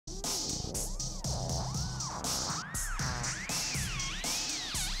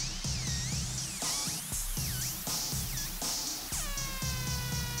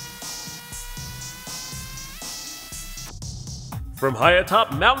From high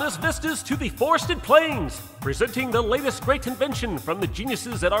atop mountainous vistas to the forested plains, presenting the latest great invention from the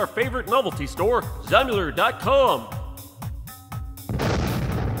geniuses at our favorite novelty store, Zomular.com.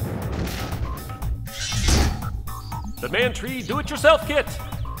 The Man-Tree Do-It-Yourself Kit.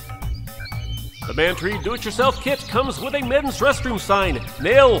 The Man-Tree Do-It-Yourself Kit comes with a men's restroom sign,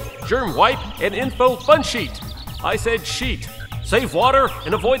 nail, germ wipe, and info fun sheet. I said sheet. Save water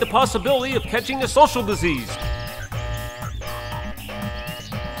and avoid the possibility of catching a social disease.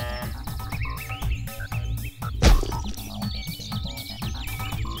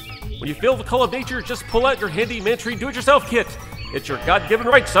 When you feel the call of nature, just pull out your handy Man-Tree Do-It-Yourself Kit. It's your God-given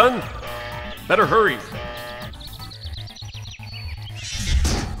right, son. Better hurry.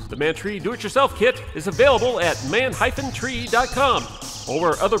 The Man-Tree Do-It-Yourself Kit is available at man-tree.com, or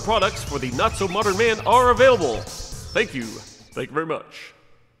where other products for the not-so-modern man are available. Thank you. Thank you very much.